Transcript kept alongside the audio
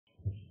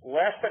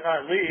last but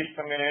not least,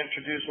 I'm going to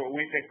introduce what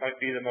we think might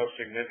be the most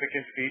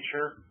significant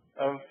feature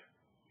of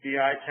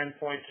BI 10.2,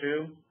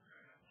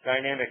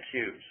 dynamic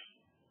cubes.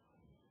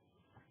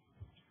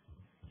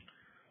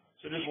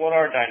 So just what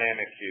are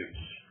dynamic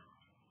cubes?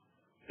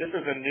 This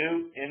is a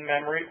new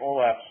in-memory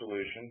OLAP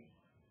solution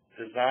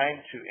designed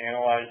to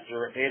analyze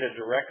data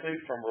directly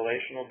from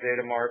relational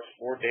data marts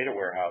or data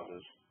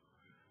warehouses.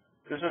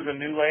 This is a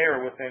new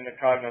layer within the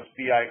Cognos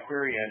BI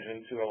query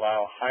engine to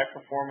allow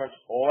high-performance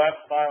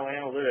OLAP-style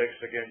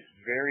analytics against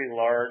very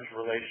large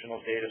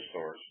relational data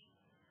stores.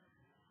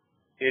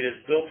 It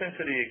is built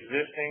into the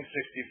existing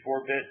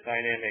 64-bit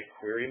dynamic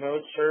query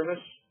mode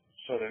service,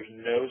 so there's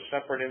no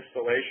separate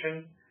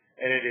installation,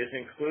 and it is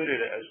included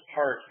as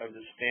part of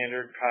the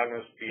standard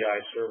Cognos BI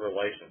server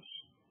license.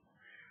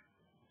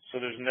 So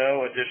there's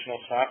no additional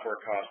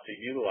software cost to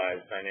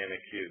utilize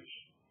dynamic cubes.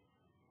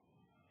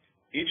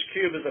 Each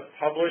cube is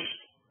published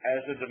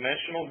as a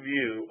dimensional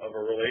view of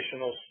a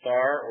relational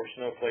star or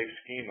snowflake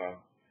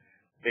schema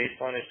based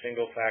on a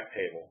single fact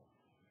table.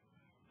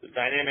 The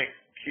dynamic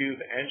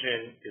cube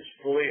engine is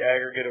fully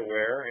aggregate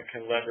aware and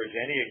can leverage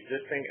any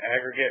existing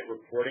aggregate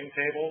reporting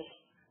tables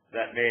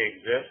that may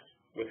exist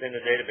within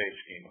the database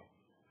schema.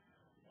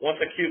 Once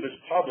a cube is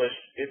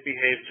published, it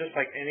behaves just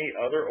like any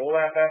other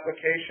OLAP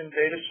application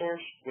data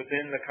source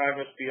within the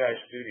Cognos BI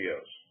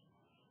Studios.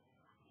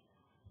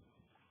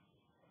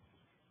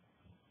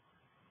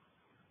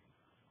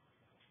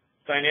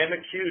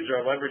 Dynamic cubes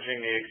are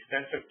leveraging the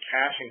extensive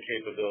caching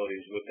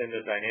capabilities within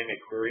the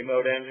dynamic query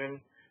mode engine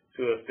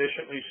to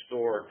efficiently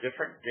store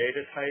different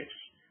data types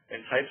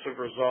and types of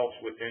results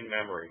within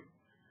memory.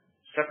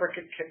 Separate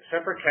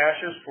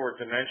caches for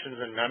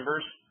dimensions and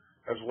numbers,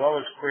 as well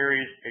as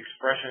queries,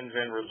 expressions,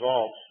 and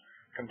results,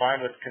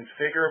 combined with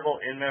configurable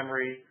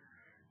in-memory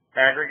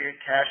aggregate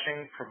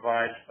caching,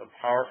 provides a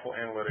powerful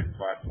analytic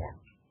platform.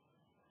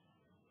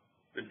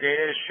 The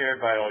data is shared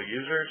by all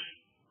users.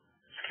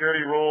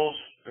 Security rules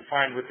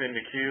defined within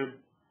the cube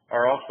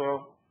are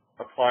also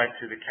applied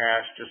to the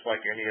cache just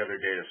like any other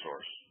data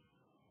source.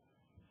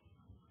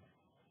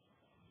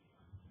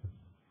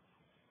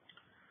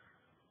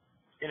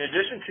 In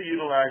addition to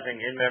utilizing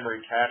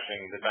in-memory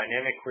caching, the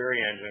dynamic query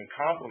engine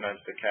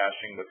complements the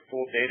caching with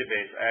full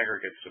database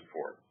aggregate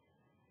support.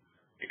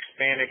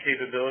 Expanded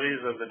capabilities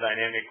of the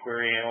dynamic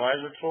query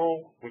analyzer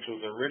tool, which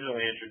was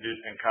originally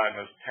introduced in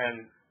Cognos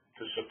 10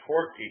 to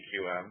support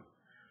DQM,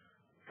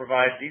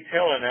 provide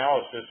detailed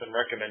analysis and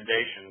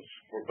recommendations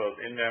for both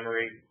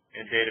in-memory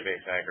and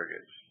database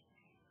aggregates.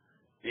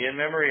 The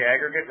in-memory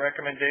aggregate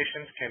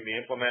recommendations can be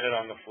implemented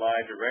on the fly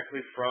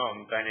directly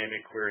from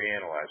Dynamic Query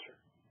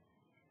Analyzer.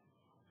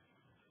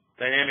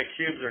 Dynamic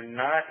cubes are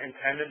not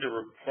intended to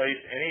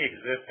replace any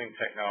existing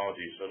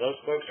technology, so those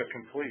folks are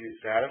completely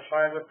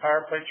satisfied with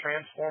PowerPlay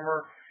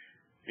Transformer.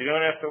 You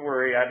don't have to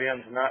worry,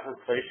 IBM's not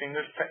replacing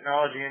this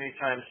technology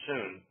anytime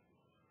soon.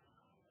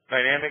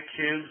 Dynamic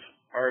cubes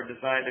are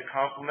designed to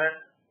complement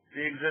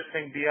the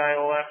existing BI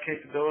OLAP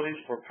capabilities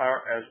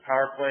as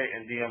PowerPlay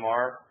and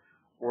DMR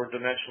or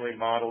dimensionally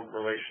modeled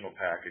relational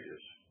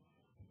packages.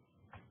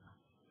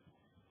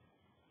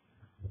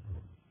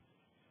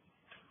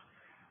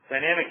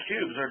 Dynamic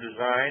cubes are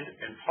designed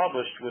and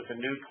published with a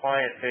new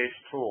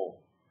client-based tool,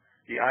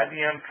 the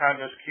IBM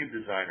Cognos Cube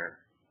Designer.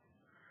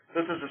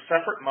 This is a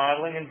separate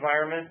modeling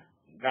environment,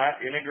 not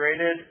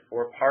integrated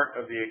or part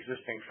of the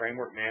existing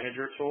Framework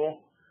Manager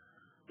tool.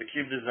 The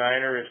Cube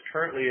Designer is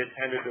currently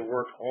intended to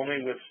work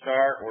only with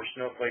star or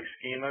snowflake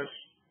schemas,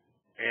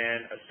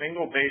 and a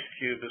single base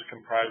cube is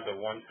comprised of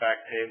one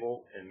fact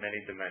table in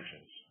many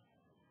dimensions.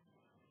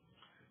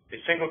 A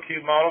single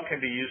cube model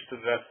can be used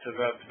to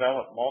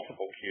develop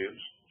multiple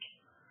cubes.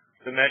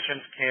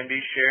 Dimensions can be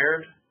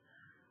shared,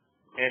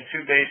 and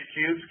two base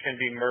cubes can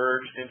be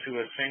merged into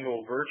a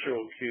single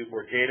virtual cube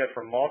where data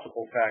from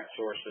multiple fact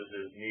sources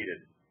is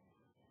needed.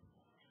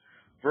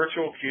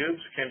 Virtual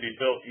cubes can be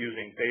built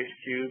using base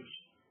cubes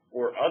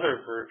or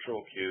other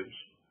virtual cubes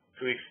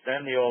to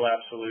extend the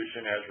OLAP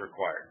solution as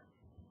required.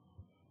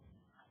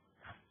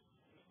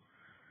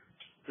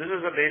 This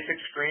is a basic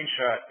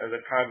screenshot of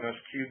the Cognos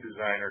Cube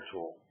Designer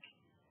tool.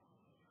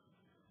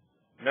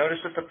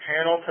 Notice that the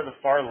panel to the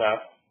far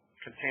left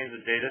contains a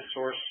data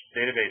source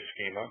database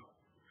schema,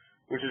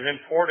 which is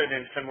imported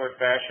in similar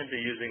fashion to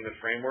using the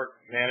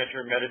Framework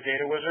Manager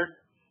metadata wizard.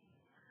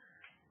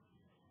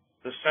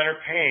 The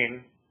center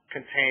pane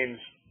contains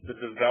the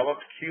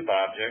developed cube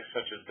objects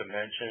such as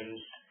dimensions,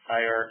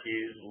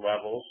 hierarchies,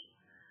 levels,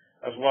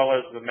 as well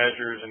as the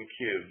measures and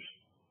cubes.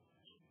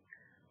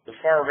 The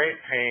far right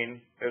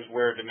pane is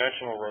where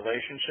dimensional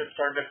relationships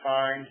are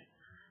defined,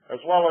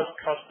 as well as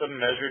custom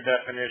measure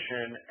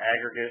definition,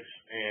 aggregates,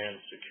 and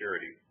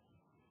security.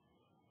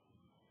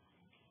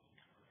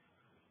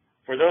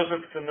 For those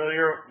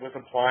familiar with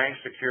applying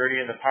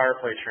security in the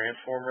PowerPlay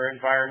Transformer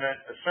environment,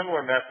 a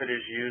similar method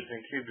is used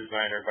in Cube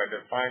Designer by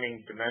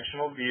defining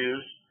dimensional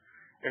views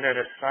and then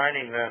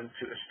assigning them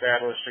to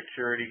established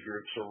security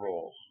groups or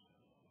roles.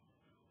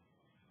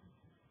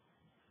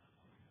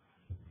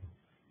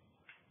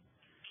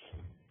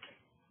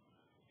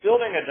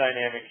 Building a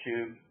dynamic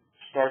cube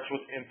starts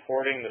with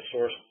importing the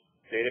source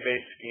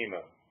database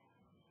schema,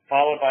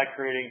 followed by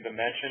creating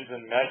dimensions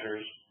and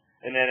measures,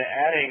 and then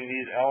adding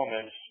these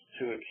elements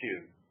to a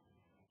cube.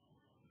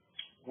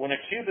 When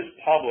a cube is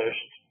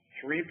published,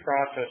 three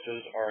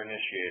processes are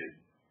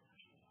initiated.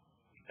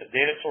 A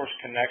data source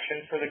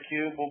connection for the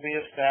cube will be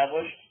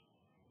established,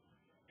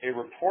 a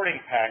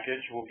reporting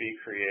package will be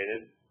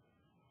created,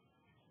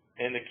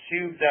 and the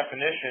cube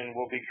definition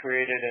will be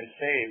created and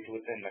saved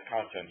within the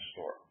content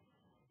store.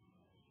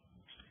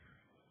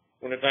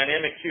 When a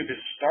dynamic cube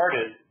is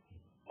started,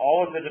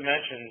 all of the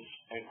dimensions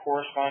and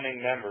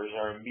corresponding members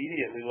are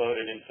immediately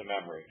loaded into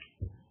memory.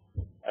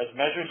 As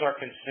measures are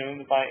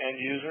consumed by end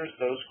users,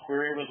 those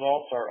query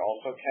results are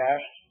also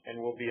cached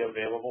and will be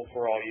available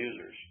for all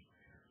users.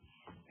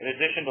 In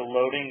addition to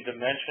loading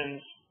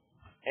dimensions,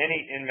 any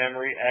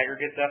in-memory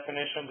aggregate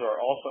definitions are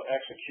also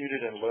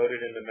executed and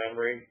loaded into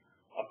memory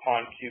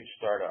upon cube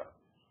startup.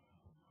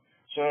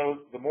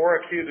 So the more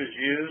a cube is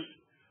used,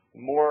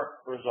 the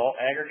more result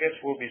aggregates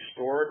will be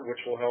stored, which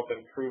will help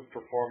improve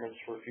performance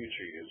for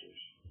future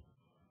users.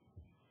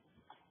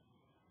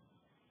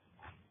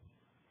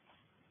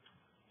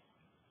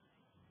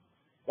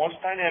 Once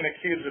dynamic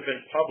cubes have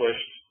been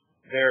published,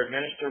 they are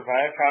administered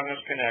via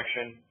Cognos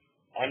connection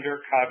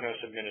under Cognos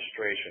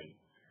administration.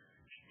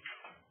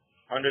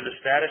 Under the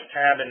status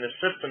tab in the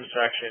system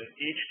section,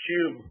 each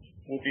cube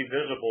will be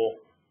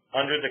visible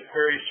under the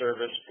query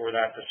service for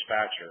that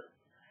dispatcher.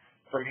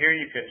 From here,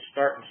 you can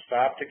start and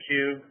stop the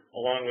cube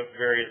along with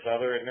various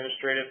other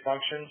administrative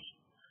functions.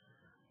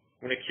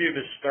 When a cube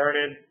is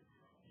started,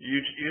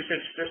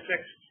 usage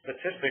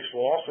statistics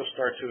will also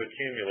start to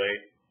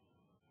accumulate,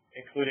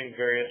 including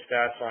various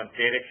stats on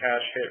data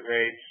cache hit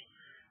rates,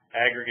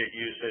 aggregate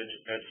usage,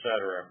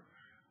 etc.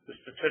 The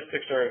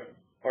statistics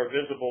are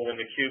visible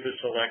when the cube is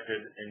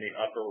selected in the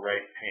upper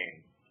right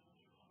pane.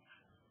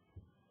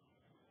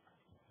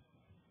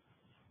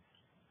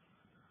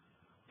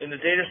 In the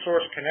data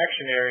source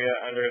connection area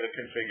under the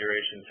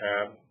configuration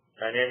tab,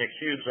 dynamic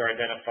cubes are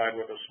identified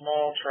with a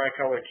small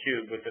tricolor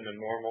cube within the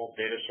normal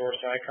data source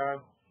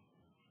icon.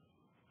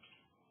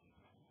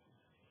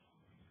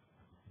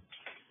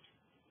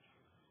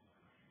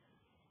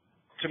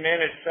 To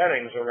manage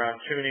settings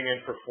around tuning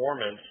and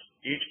performance,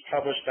 each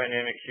published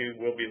dynamic cube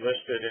will be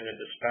listed in the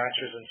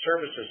Dispatchers and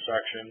Services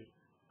section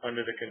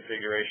under the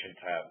Configuration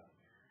tab.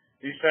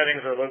 These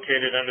settings are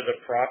located under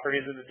the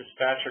Properties of the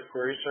Dispatcher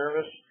Query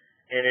Service,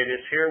 and it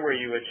is here where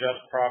you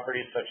adjust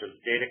properties such as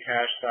data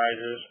cache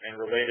sizes and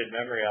related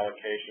memory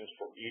allocations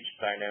for each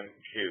dynamic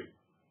cube.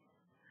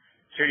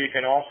 Here you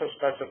can also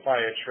specify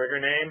a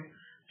trigger name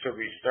to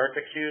restart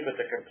the cube at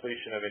the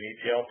completion of an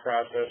ETL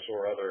process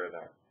or other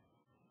event.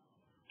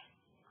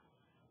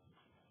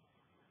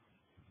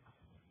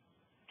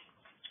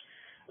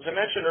 As I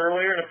mentioned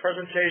earlier in the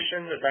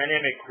presentation, the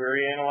Dynamic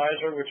Query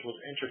Analyzer, which was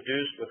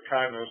introduced with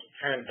Cognos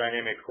 10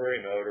 Dynamic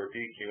Query Mode, or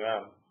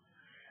DQM,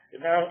 it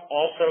now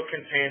also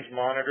contains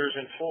monitors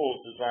and tools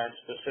designed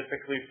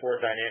specifically for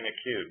dynamic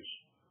cubes.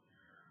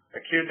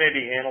 A cube may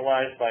be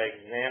analyzed by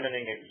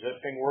examining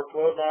existing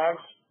workload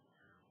logs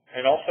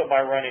and also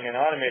by running an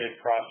automated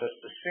process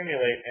to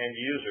simulate end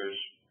users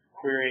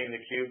querying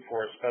the cube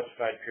for a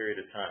specified period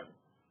of time.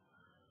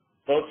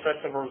 Both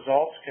sets of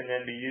results can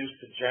then be used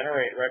to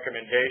generate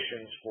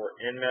recommendations for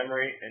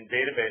in-memory and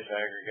database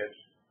aggregates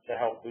to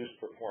help boost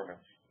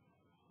performance.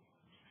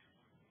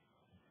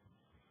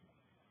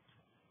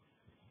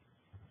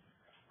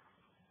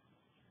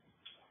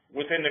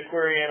 Within the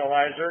Query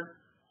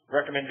Analyzer,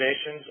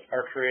 recommendations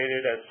are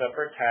created as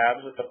separate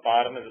tabs at the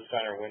bottom of the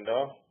center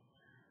window.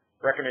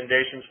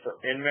 Recommendations for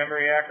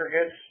in-memory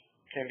aggregates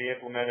can be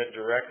implemented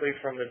directly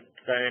from the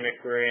Dynamic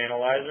Query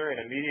Analyzer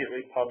and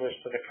immediately published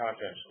to the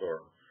content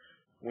store.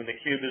 When the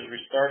cube is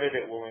restarted,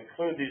 it will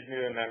include these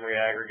new in-memory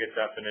aggregate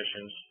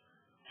definitions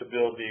to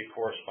build the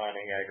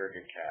corresponding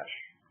aggregate cache.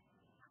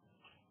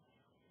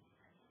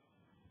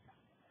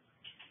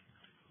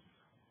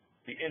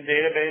 The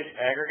in-database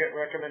aggregate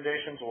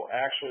recommendations will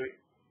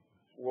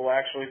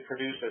actually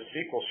produce a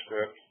SQL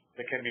script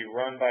that can be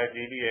run by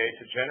VBA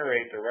to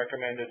generate the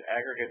recommended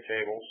aggregate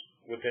tables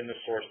within the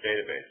source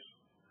database.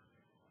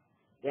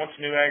 Once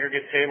new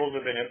aggregate tables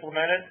have been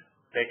implemented,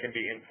 they can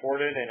be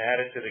imported and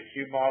added to the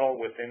cube model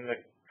within the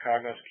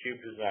Cognos Cube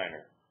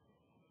Designer.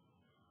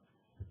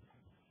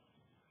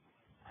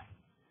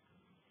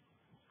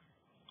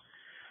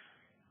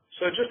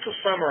 So just to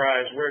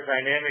summarize where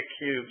dynamic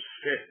cubes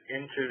fit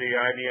into the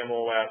IBM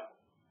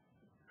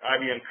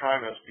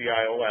Cognos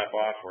BI OLAP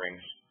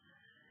offerings,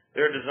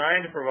 they're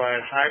designed to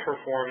provide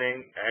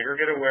high-performing,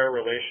 aggregate-aware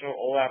relational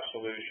OLAP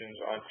solutions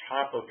on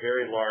top of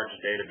very large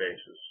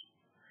databases.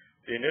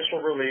 The initial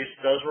release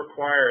does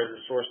require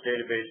the source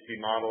database be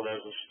modeled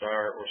as a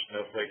star or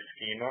snowflake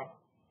schema.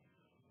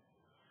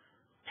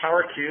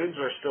 Power cubes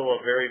are still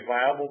a very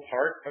viable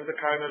part of the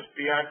Cognos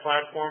BI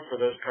platform for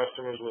those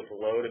customers with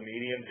low to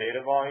medium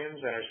data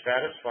volumes and are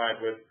satisfied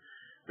with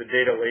the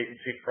data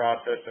latency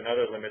process and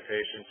other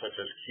limitations such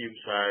as cube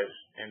size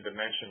and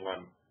dimension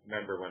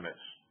member limits.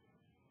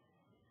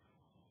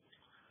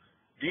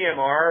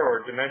 DMR,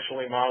 or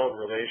dimensionally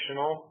modeled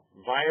relational,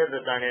 via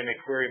the dynamic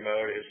query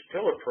mode is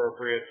still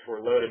appropriate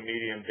for low to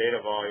medium data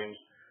volumes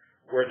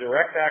where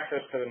direct access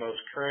to the most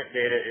current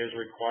data is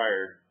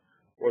required,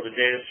 or the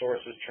data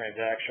source is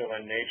transactional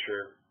in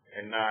nature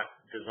and not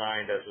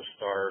designed as a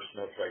star or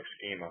snowflake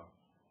schema.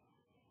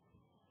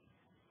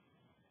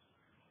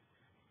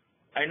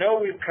 I know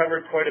we've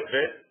covered quite a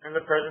bit in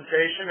the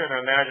presentation, and I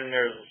imagine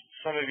there's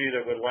some of you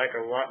that would like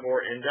a lot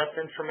more in-depth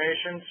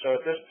information. So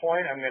at this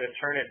point, I'm going to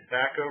turn it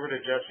back over to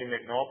Jesse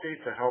McNulty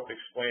to help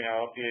explain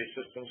how LPA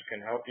systems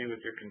can help you with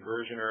your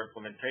conversion or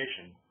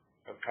implementation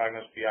of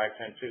Cognos BI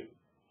 10.2.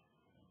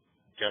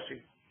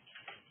 Jesse?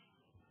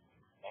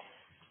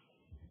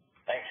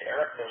 Thanks,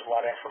 Eric. There's a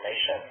lot of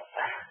information.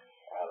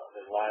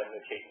 There's a lot of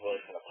new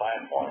capabilities in the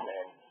platform,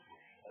 and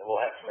we'll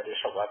have some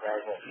additional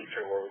webinars in the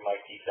future where we might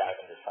deep dive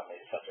into some of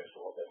these subjects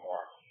a little bit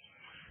more.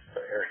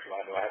 So, Eric, do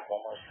I have one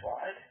more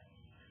slide?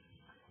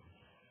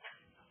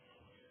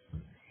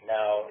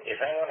 Now, if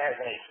anyone has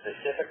any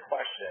specific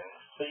questions,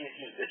 please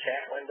use the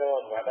chat window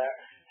of WebEx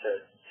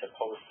to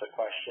post the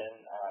question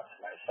to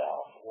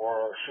myself,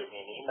 or shoot me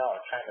an email.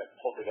 I'm trying to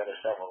pull together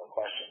several of the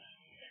questions.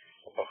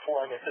 But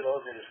before I get to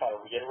those, I just want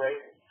to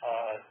reiterate,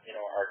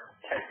 our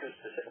 10.2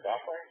 specific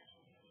offerings.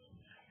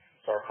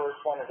 So our first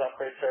one is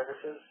upgrade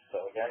services.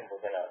 So again, we'll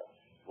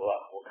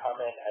come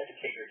in,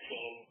 educate your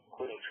team,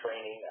 including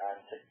training on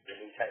the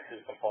new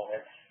 10.2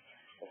 components,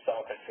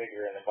 install and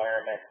configure an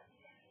environment,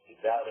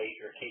 validate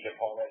your key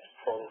components,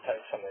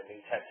 prototype some of the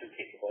new 10.2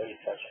 capabilities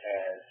such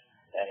as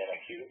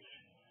dynamic cubes,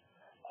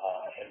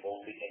 and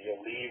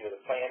you'll leave with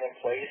a plan in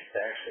place to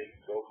actually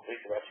go complete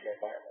the rest of your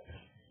environment.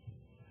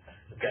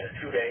 We've got a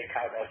 2-day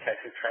Cognos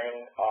 10.2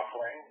 training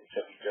offering,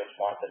 so if you just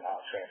want the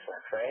knowledge transfer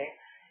and training,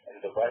 and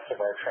the rest of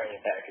our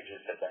training packages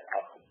have been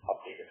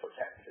updated for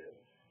 10.2.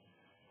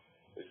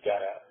 We've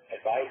got an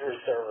advisory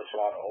service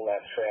around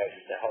OLAP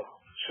strategy to help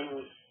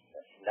choose.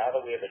 Now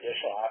that we have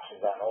additional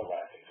options on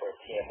OLAP, and for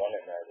TM1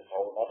 in there, there's a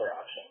whole other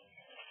option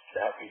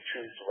to help you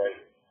choose the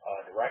right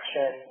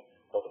direction,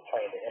 build a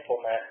plan to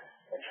implement,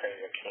 and train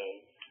your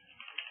team.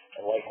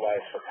 And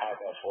likewise for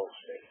Cognos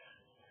Workspace.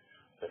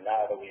 So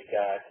now that we've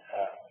got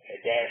a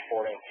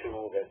dashboarding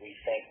tool that we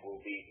think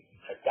will be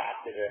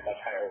adopted at a much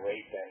higher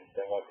rate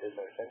than what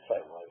Business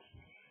Insight was,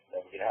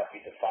 then we can help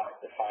you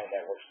define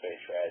that workspace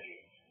strategy,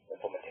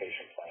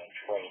 implementation plan,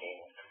 training,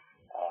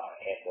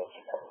 and build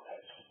some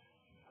prototypes.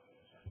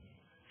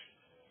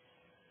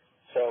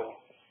 So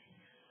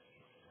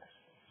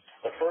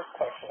the first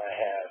question I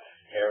have,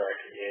 Eric,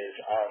 is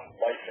on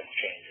license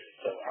changes.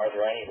 So are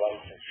there any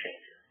license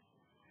changes?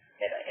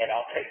 And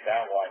I'll take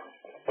that one.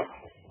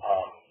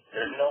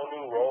 There's no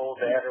new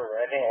roles added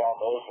or anything along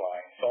those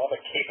lines. So all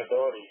the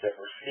capabilities that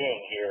we're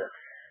seeing here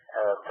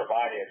are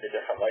provided at the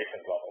different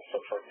license levels.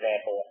 So for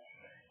example,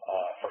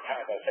 for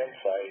Cognos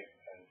Insight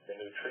and the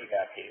new tree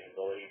map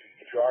capability,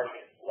 if you're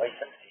already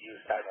licensed to use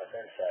Cognos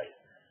Insight,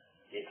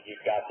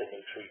 you've got the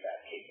new tree map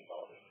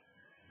capability.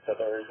 So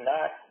there's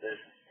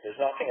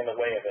nothing in the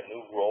way of a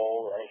new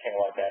role or anything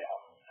like that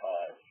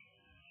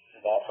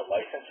involved for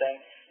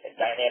licensing. In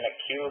dynamic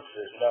cubes,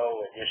 there's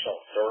no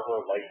additional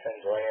server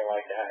license or anything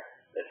like that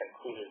that's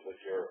included with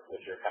your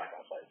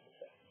Cognos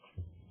licensing.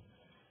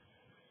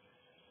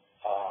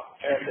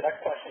 Eric, the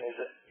next question is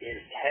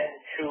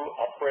 10.2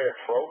 upgrade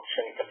approach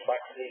and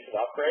complexities of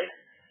upgrade.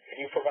 Can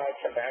you provide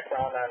some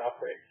background on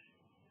upgrades?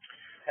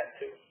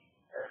 10.2.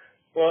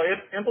 Well,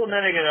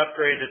 implementing an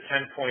upgrade to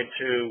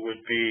 10.2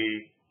 would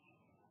be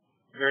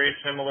very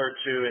similar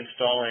to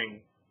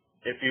installing,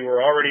 if you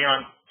were already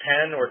on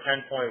 10 or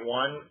 10.1,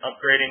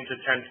 upgrading to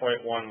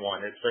 10.11.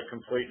 It's a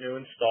complete new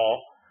install.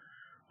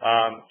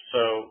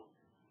 So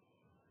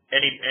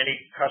any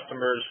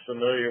customers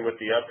familiar with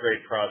the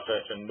upgrade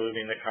process and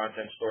moving the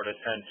content store to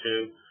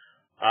 10.2,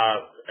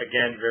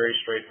 again, very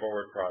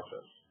straightforward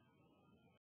process.